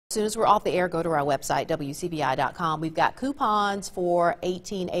As soon as we're off the air, go to our website, WCBI.com. We've got coupons for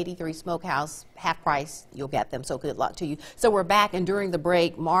 1883 Smokehouse, half price. You'll get them, so good luck to you. So we're back, and during the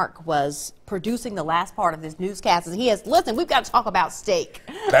break, Mark was producing the last part of this newscast, and he has, listen, we've got to talk about steak.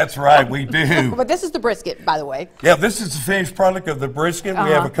 That's right, we do. But this is the brisket, by the way. Yeah, this is the finished product of the brisket. We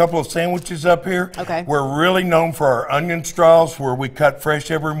have a couple of sandwiches up here. Okay. We're really known for our onion straws, where we cut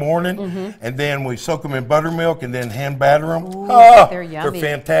fresh every morning, and then we soak them in buttermilk and then hand batter them. Ooh, they're yummy.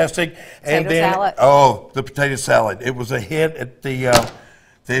 They're fantastic. And then, salad. oh, the potato salad. It was a hit at the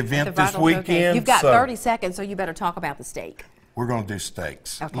event this weekend. You've got 30 seconds, so you better talk about the steak. We're going to do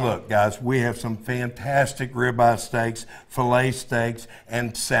steaks. Okay. Look, guys, we have some fantastic ribeye steaks, filet steaks,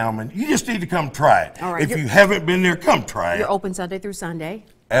 and salmon. You just need to come try it. All right, if you haven't been there, come try it. You're open Sunday through Sunday?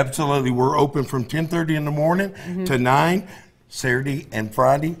 Absolutely. We're open from 10:30 in the morning to 9. Saturday and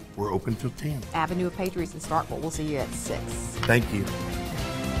Friday, we're open till 10. Avenue of Patriots in Starkville. We'll see you at 6. Thank you.